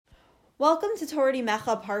Welcome to Torah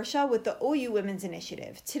Mecha Parsha with the OU Women's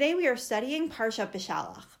Initiative. Today we are studying Parsha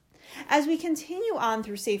Beshalach. As we continue on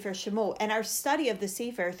through Sefer Shemot and our study of the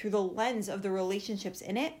Sefer through the lens of the relationships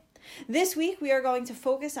in it, this week we are going to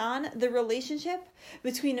focus on the relationship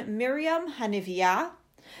between Miriam HaNeviah,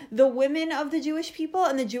 the women of the Jewish people,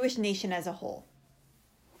 and the Jewish nation as a whole.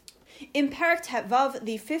 In Parak Tetvav,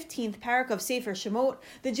 the 15th parak of Sefer Shemot,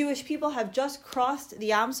 the Jewish people have just crossed the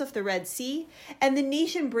Yam Suf, the Red Sea, and the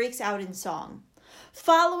nation breaks out in song.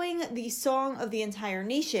 Following the song of the entire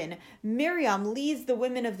nation, Miriam leads the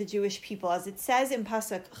women of the Jewish people, as it says in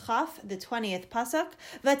Pasuk Chaf, the 20th Pasuk,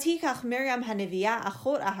 Vatikach Miriam HaNeviah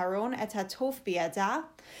achot Aharon et hatof biyada.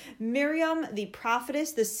 Miriam, the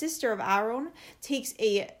prophetess, the sister of Aaron, takes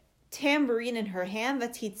a tambourine in her hand.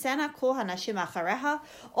 Vatitzena kol hanashim achareha.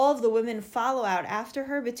 All of the women follow out after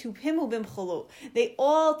her. Betupimu bimcholo. They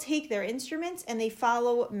all take their instruments and they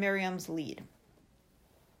follow Miriam's lead.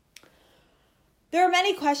 There are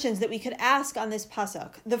many questions that we could ask on this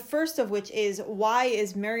pasuk. The first of which is, why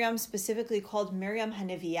is Miriam specifically called Miriam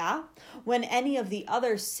HaNeviah when any of the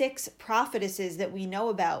other 6 prophetesses that we know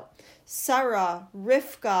about, Sarah,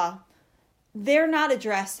 Rivka, they're not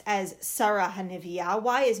addressed as Sarah HaNeviah?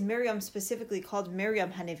 Why is Miriam specifically called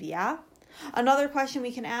Miriam HaNeviah? Another question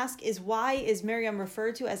we can ask is, why is Miriam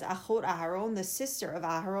referred to as Achot Aharon, the sister of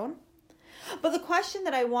Aharon? But the question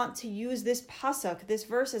that I want to use this pasuk, this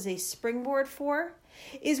verse, as a springboard for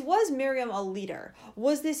is, was Miriam a leader?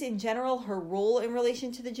 Was this in general her role in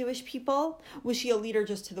relation to the Jewish people? Was she a leader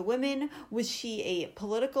just to the women? Was she a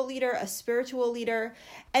political leader, a spiritual leader?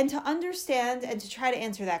 And to understand and to try to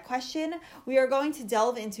answer that question, we are going to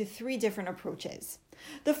delve into 3 different approaches.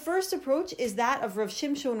 The first approach is that of Rav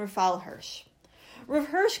Shimshon Raphael Hirsch. Rav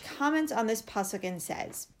Hirsch comments on this pasuk and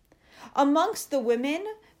says, amongst the women,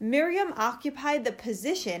 Miriam occupied the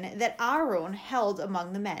position that Aaron held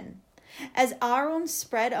among the men. As Aaron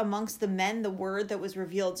spread amongst the men the word that was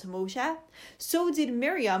revealed to Moshe, so did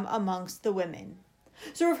Miriam amongst the women.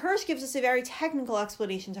 So Rav Hirsch gives us a very technical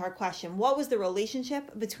explanation to our question. What was the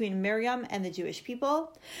relationship between Miriam and the Jewish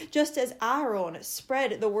people? Just as Aaron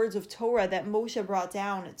spread the words of Torah that Moshe brought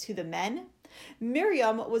down to the men,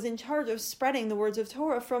 Miriam was in charge of spreading the words of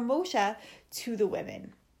Torah from Moshe to the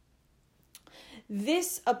women.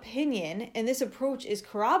 This opinion and this approach is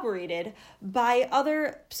corroborated by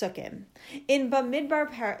other psukim. In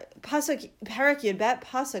Bamidbar Parak Yud Bet,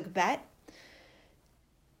 Pasuk Bet,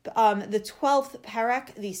 the 12th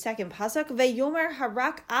parak, the 2nd pasuk, Veyomer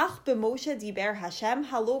harak ach b'Moshe diber Hashem,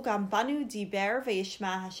 halo gam banu diber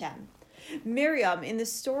veyishma Hashem. Miriam, in the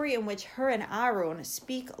story in which her and Aaron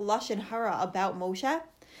speak Lashon Hara about Moshe,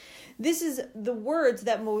 this is the words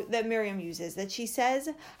that Miriam uses, that she says,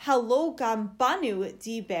 Halo gam banu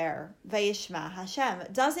diber vayishma Hashem.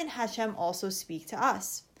 Doesn't Hashem also speak to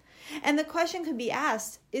us? And the question could be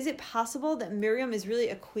asked, is it possible that Miriam is really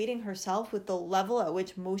equating herself with the level at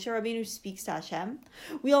which Moshe Rabbeinu speaks to Hashem?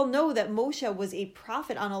 We all know that Moshe was a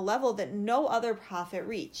prophet on a level that no other prophet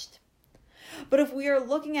reached. But if we are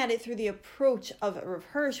looking at it through the approach of Rav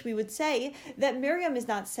Hirsch, we would say that Miriam is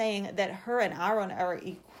not saying that her and Aaron are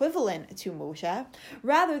equivalent to Moshe,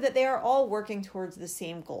 rather that they are all working towards the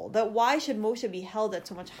same goal. That why should Moshe be held at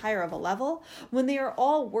so much higher of a level when they are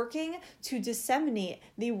all working to disseminate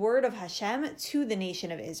the word of Hashem to the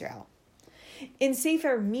nation of Israel? In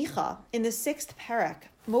Sefer Micha, in the 6th parak,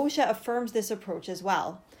 Moshe affirms this approach as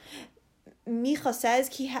well. Micha says,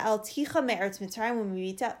 Ki ha'alticha me'eretz Mitzrayim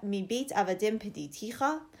u'mibeit avadim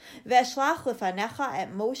pediticha ve'eshlach lefanecha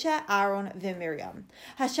et Moshe, Aaron, ve'Miriam.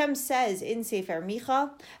 Hashem says in Sefer Micha,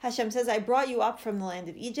 Hashem says, I brought you up from the land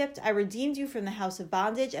of Egypt, I redeemed you from the house of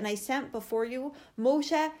bondage, and I sent before you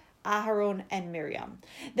Moshe, Aharon, and Miriam.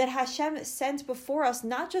 That Hashem sent before us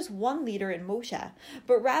not just one leader in Moshe,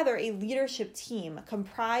 but rather a leadership team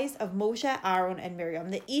comprised of Moshe, Aaron, and Miriam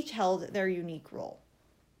that each held their unique role.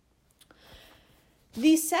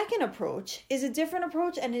 The second approach is a different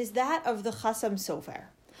approach, and is that of the Chasam Sofer.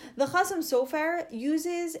 The Chasam Sofer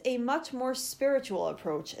uses a much more spiritual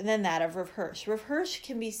approach than that of Rav Hirsch. Rav Hirsch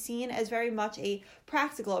can be seen as very much a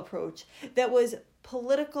practical approach that was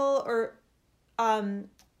political or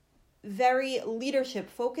very leadership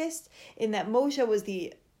focused, in that Moshe was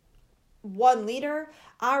the one leader,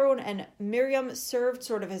 Aaron and Miriam served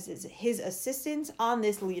sort of as his assistants on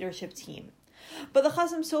this leadership team. But the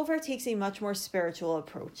Chasam Sofer takes a much more spiritual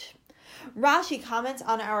approach. Rashi comments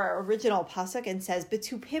on our original pasuk and says,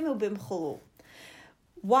 Betupimu bimcholu.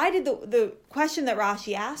 Why did the question that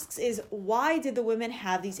Rashi asks is, why did the women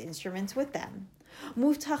have these instruments with them?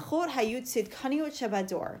 Muftachot hayut tzidkaniot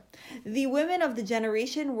shabador. The women of the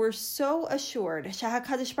generation were so assured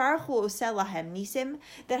shehakadosh baruch hu oseh lahem nisim,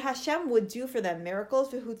 that Hashem would do for them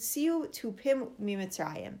miracles, v'hutziu tupim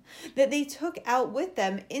mimitzrayim, that they took out with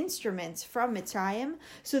them instruments from Mitzrayim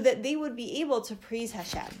so that they would be able to praise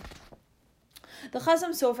Hashem. The Chasam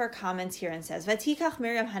Sofer comments here and says, "Vatikach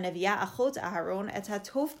Miriam Hanaviyah achot Aharon et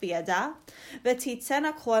hatof biyada,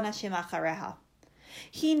 v'titzena kol hanashim achareha."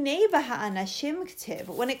 Hinei b'ha'anashim k'tiv.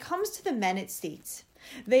 When it comes to the men, it states,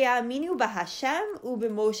 "Ve'aminu b'Hashem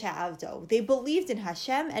u'b'Moshe avdo." They believed in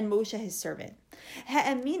Hashem and Moshe his servant.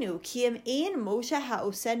 Ha'aminu ki em ein Moshe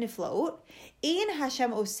ha'oseh niflaot, ein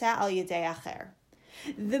Hashem oseh al yedei acher.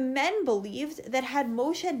 The men believed that had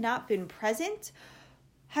Moshe not been present,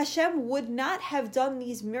 Hashem would not have done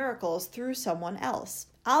these miracles through someone else.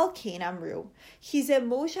 Al Kain Amru, Hize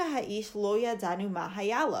Moshe Ha'ish Lo Yadanu Ma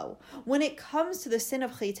Hayalo. When it comes to the sin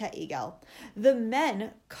of Chet HaEgel, the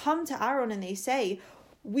men come to Aaron and they say,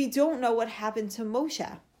 we don't know what happened to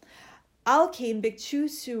Moshe. Al Kain Bikchu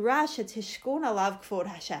Surah Shetishkon Alav Kvod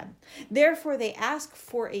Hashem. Therefore they ask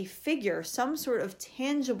for a figure, some sort of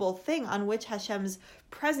tangible thing on which Hashem's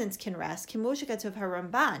presence can rest. Kimoshe Katuv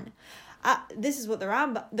HaRamban. This is what the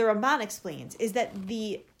Ramban explains, is that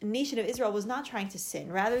the nation of Israel was not trying to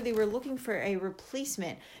sin. Rather, they were looking for a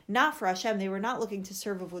replacement, not for Hashem. They were not looking to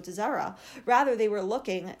serve Avodah Zarah. Rather, they were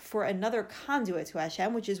looking for another conduit to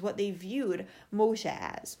Hashem, which is what they viewed Moshe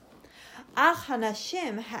as. Ach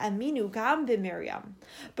hanashim ha'aminu gam b'Miriam.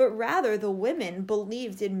 But rather, the women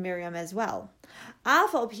believed in Miriam as well.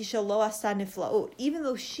 Af al pi shelo asa niflaot, even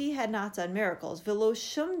though she had not done miracles. Velo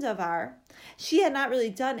shum davar, she had not really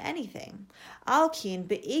done anything. Al kin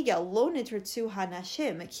be'egel lo nitrutzu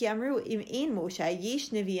hanashim ki amru im ein Moshe yesh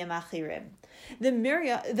neviim achirim.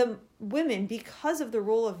 The women, because of the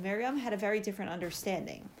role of Miriam, had a very different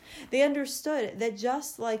understanding. They understood that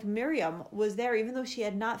just like Miriam was there, even though she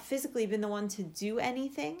had not physically been the one to do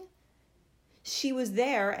anything, she was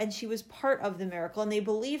there and she was part of the miracle, and they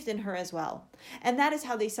believed in her as well. And that is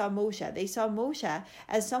how they saw Moshe. They saw Moshe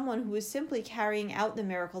as someone who was simply carrying out the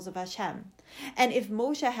miracles of Hashem. And if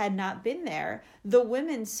Moshe had not been there, the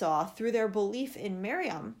women saw through their belief in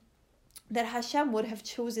Miriam that Hashem would have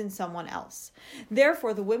chosen someone else.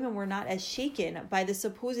 Therefore, the women were not as shaken by the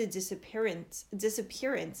supposed disappearance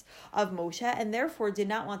of Moshe, and therefore did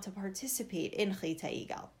not want to participate in Chet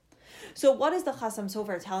HaEgel. So what is the Chasam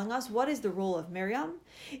Sofer telling us? What is the role of Miriam?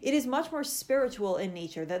 It is much more spiritual in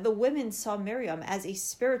nature, that the women saw Miriam as a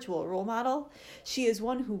spiritual role model. She is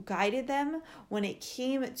one who guided them when it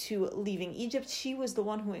came to leaving Egypt. She was the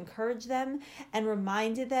one who encouraged them and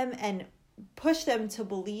reminded them and push them to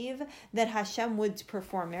believe that Hashem would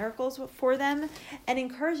perform miracles for them, and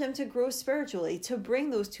encourage them to grow spiritually, to bring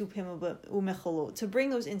those tupim umecholot, to bring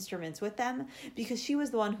those instruments with them, because she was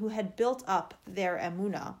the one who had built up their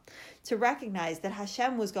emunah, to recognize that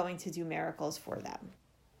Hashem was going to do miracles for them.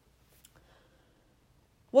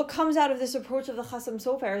 What comes out of this approach of the Chasam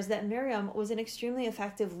Sofer is that Miriam was an extremely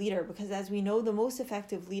effective leader, because as we know, the most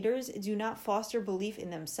effective leaders do not foster belief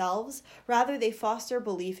in themselves, rather they foster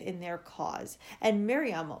belief in their cause. And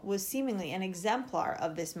Miriam was seemingly an exemplar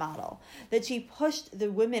of this model, that she pushed the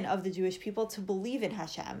women of the Jewish people to believe in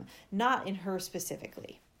Hashem, not in her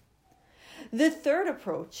specifically. The third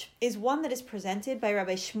approach is one that is presented by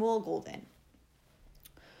Rabbi Shmuel Golden.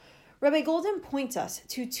 Rabbi Golden points us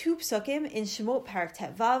to two psukim in Shemot Parak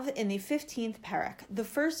Tetvav in the 15th parak. The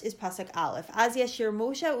first is Pasuk Aleph. Az yashir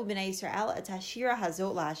Moshe u'bnei Yisrael et hashira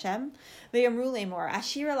hazot laHashem ve'yamru lemor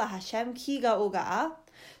ashira laHashem ki ga'u ga'a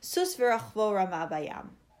sus v'rachvo rama bayam.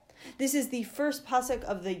 This is the first pasuk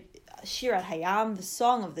of the Shirat Hayam, the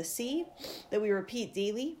Song of the Sea, that we repeat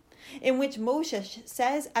daily, in which Moshe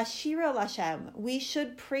says, Ashira laHashem, we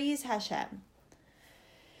should praise Hashem.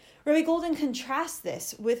 Rabbi Golden contrasts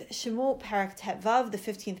this with Shemot Parak Tetvav, the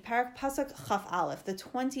 15th parak, Pasuk Chaf Aleph, the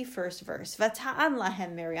 21st verse. Vata'an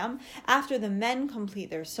lahem Miriam. After the men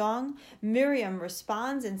complete their song, Miriam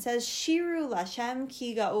responds and says, Shiru lashem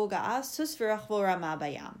ki ga'u ga'a sus v'rachvo rama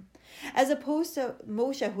bayam. As opposed to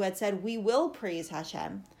Moshe, who had said, we will praise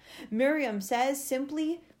Hashem, Miriam says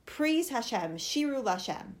simply, praise Hashem, Shiru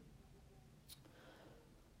lashem.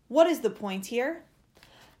 What is the point here?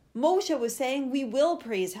 Moshe was saying, we will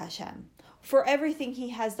praise Hashem for everything he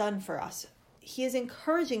has done for us. He is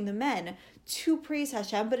encouraging the men to praise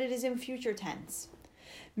Hashem, but it is in future tense.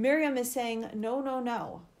 Miriam is saying,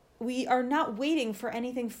 no. We are not waiting for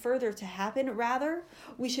anything further to happen. Rather,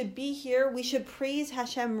 we should be here. We should praise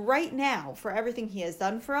Hashem right now for everything he has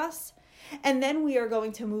done for us. and then we are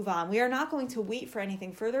going to move on. We are not going to wait for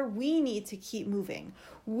anything further. We need to keep moving.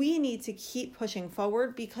 We need to keep pushing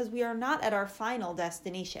forward because we are not at our final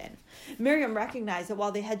destination. Miriam recognized that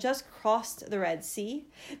while they had just crossed the Red Sea,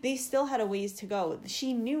 they still had a ways to go.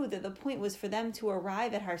 She knew that the point was for them to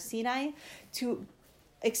arrive at Har Sinai, to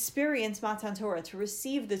experience Matan Torah, to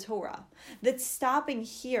receive the Torah. That stopping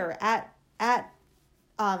here at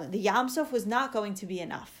the Yam Suf was not going to be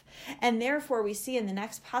enough. And therefore we see in the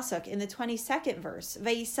next pasuk, in the 22nd verse,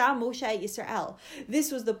 Vayisa Moshe Yisrael.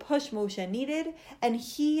 This was the push Moshe needed, and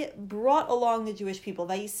he brought along the Jewish people.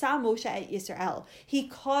 Vayisa Moshe Yisrael. He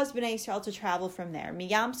caused Bnei Yisrael to travel from there.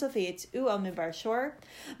 Miyam Suf Yitzu al Midbar Shor,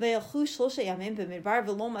 Vayelchu Shlosha Yamim b'Midbar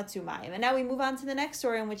v'lo matzu mayim. And now we move on to the next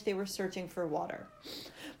story in which they were searching for water.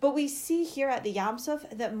 But we see here at the Yam Suf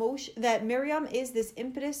that Miriam is this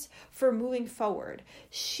impetus for moving forward.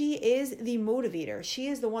 She is the motivator. She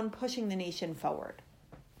is the one pushing the nation forward.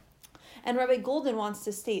 And Rabbi Golden wants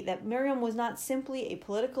to state that Miriam was not simply a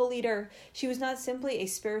political leader. She was not simply a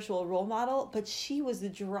spiritual role model, but she was the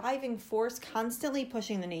driving force constantly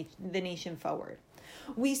pushing the nation forward.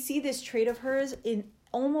 We see this trait of hers in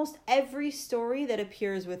almost every story that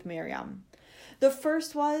appears with Miriam. The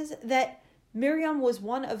first was that Miriam was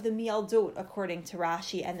one of the Mialdot, according to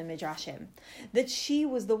Rashi and the Midrashim. That she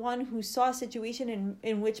was the one who saw a situation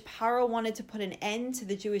in which Paro wanted to put an end to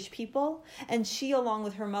the Jewish people, and she, along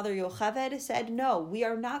with her mother Yocheved, said, no, we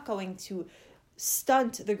are not going to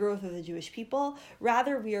stunt the growth of the Jewish people.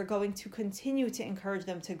 Rather, we are going to continue to encourage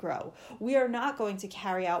them to grow. We are not going to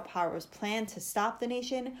carry out Paro's plan to stop the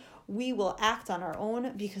nation. We will act on our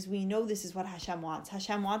own because we know this is what Hashem wants.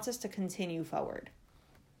 Hashem wants us to continue forward.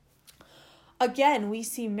 Again, we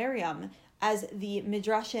see Miriam, as the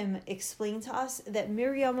Midrashim explain to us, that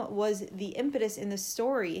Miriam was the impetus in the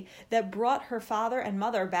story that brought her father and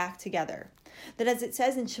mother back together. That as it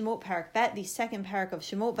says in Shemot Parak Bet, the second parak of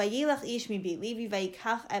Shemot, Vayilach ish mi beit Levi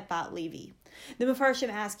vayikach et bat Levi. The Mefarshim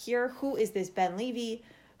ask here, who is this Ben Levi?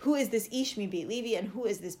 Who is this Ish mi beit Levi, and who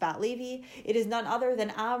is this Bat Levi? It is none other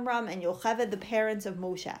than Amram and Yocheved, the parents of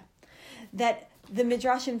Moshe. That the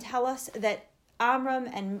Midrashim tell us that Amram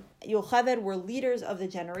and Yocheved were leaders of the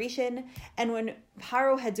generation, and when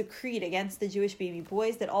Paro had decreed against the Jewish baby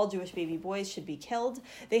boys that all Jewish baby boys should be killed,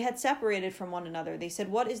 they had separated from one another. They said,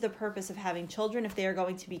 what is the purpose of having children if they are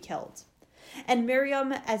going to be killed? And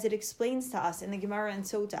Miriam, as it explains to us in the Gemara in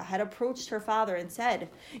Sota, had approached her father and said,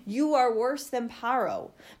 you are worse than Paro,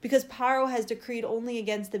 because Paro has decreed only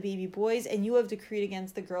against the baby boys, and you have decreed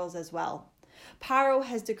against the girls as well. Paro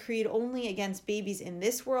has decreed only against babies in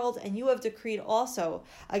this world, and you have decreed also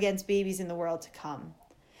against babies in the world to come.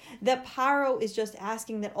 That Paro is just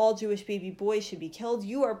asking that all Jewish baby boys should be killed.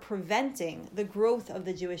 You are preventing the growth of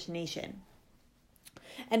the Jewish nation.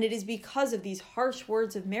 And it is because of these harsh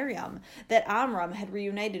words of Miriam that Amram had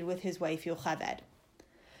reunited with his wife Yocheved.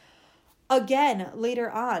 Again,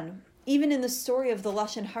 later on, even in the story of the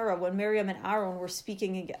Lashon Hara, when Miriam and Aaron were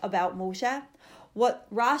speaking about Moshe, what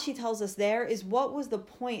Rashi tells us there is what was the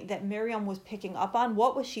point that Miriam was picking up on?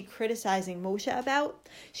 What was she criticizing Moshe about?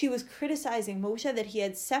 She was criticizing Moshe that he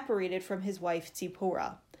had separated from his wife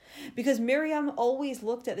Tzipporah. Because Miriam always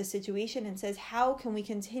looked at the situation and says, how can we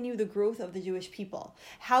continue the growth of the Jewish people?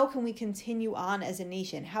 How can we continue on as a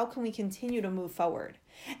nation? How can we continue to move forward?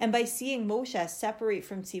 And by seeing Moshe separate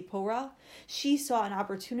from Tzipporah, she saw an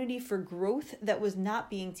opportunity for growth that was not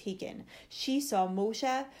being taken. She saw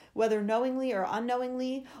Moshe, whether knowingly or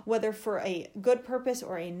unknowingly, whether for a good purpose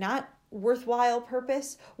or a not worthwhile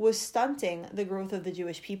purpose, was stunting the growth of the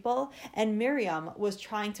Jewish people, and Miriam was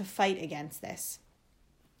trying to fight against this.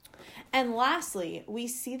 And lastly, we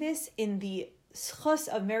see this in the schus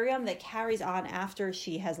of Miriam that carries on after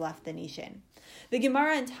she has left the nation. The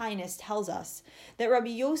Gemara in Tainus tells us that Rabbi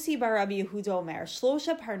Yossi bar Rabbi Yehuda Omer,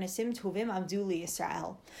 Shlosha parnasim tovim amdu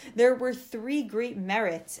liYisrael. There were three great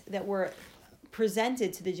merits that were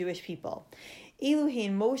presented to the Jewish people.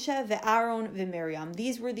 Eluhin, Moshe, ve'Aaron, ve'Miriam.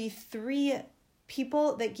 These were the three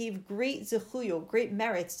people that gave great zechuyo, great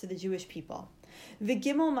merits to the Jewish people.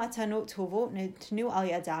 V'gimel matanot tovot netnu al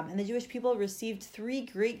yadam. And the Jewish people received three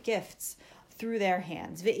great gifts through their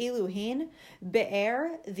hands. Ve'eluhin,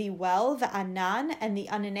 Be'er, the well, ve'anan, and the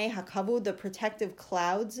ananei hakavod, the protective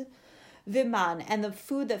clouds, v'man, and the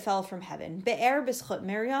food that fell from heaven. Be'er b'schot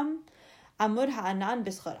Miriam, Amud ha'anan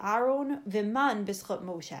b'schot Aaron, v'man b'schot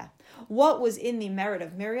Moshe. What was in the merit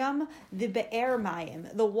of Miriam? The Be'er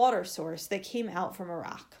Mayim, the water source that came out from a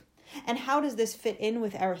rock. And how does this fit in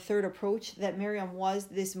with our third approach, that Miriam was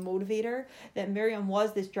this motivator, that Miriam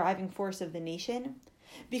was this driving force of the nation?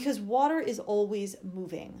 Because water is always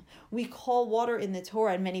moving. We call water in the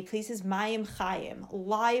Torah in many places mayim chayim,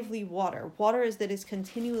 lively water. Water that is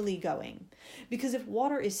continually going. Because if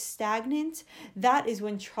water is stagnant, that is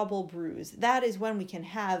when trouble brews. That is when we can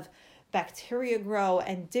have bacteria grow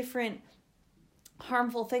and different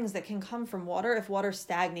harmful things that can come from water if water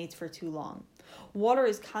stagnates for too long. Water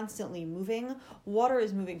is constantly moving, water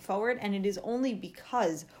is moving forward, and it is only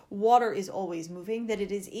because water is always moving that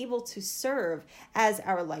it is able to serve as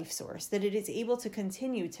our life source, that it is able to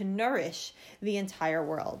continue to nourish the entire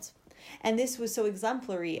world. And this was so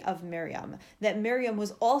exemplary of Miriam, that Miriam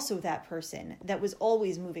was also that person that was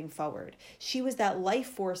always moving forward. She was that life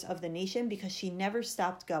force of the nation because she never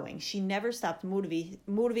stopped going. She never stopped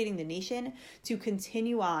motivating the nation to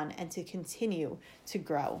continue on and to continue to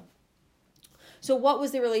grow. So what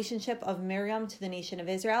was the relationship of Miriam to the nation of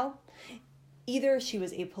Israel? Either she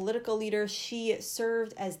was a political leader, she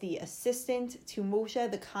served as the assistant to Moshe,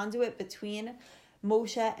 the conduit between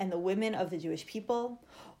Moshe and the women of the Jewish people,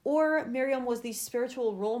 or Miriam was the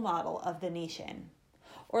spiritual role model of the nation.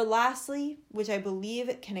 Or lastly, which I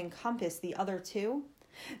believe can encompass the other two,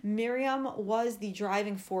 Miriam was the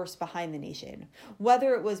driving force behind the nation,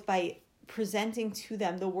 whether it was by presenting to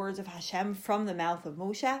them the words of Hashem from the mouth of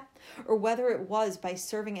Moshe, or whether it was by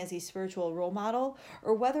serving as a spiritual role model,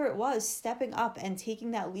 or whether it was stepping up and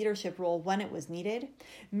taking that leadership role when it was needed,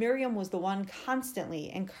 Miriam was the one constantly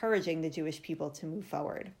encouraging the Jewish people to move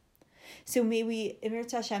forward. So may we, Emir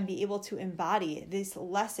Hashem, be able to embody this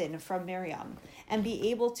lesson from Miriam and be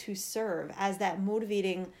able to serve as that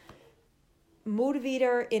motivator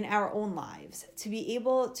in our own lives, to be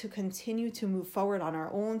able to continue to move forward on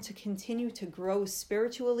our own, to continue to grow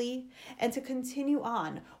spiritually, and to continue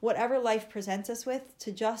on whatever life presents us with,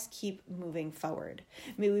 to just keep moving forward.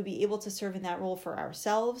 May we be able to serve in that role for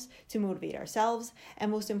ourselves, to motivate ourselves,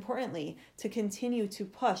 and most importantly, to continue to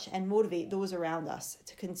push and motivate those around us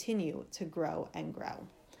to continue to grow and grow.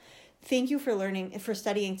 Thank you for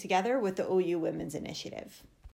studying together with the OU Women's Initiative.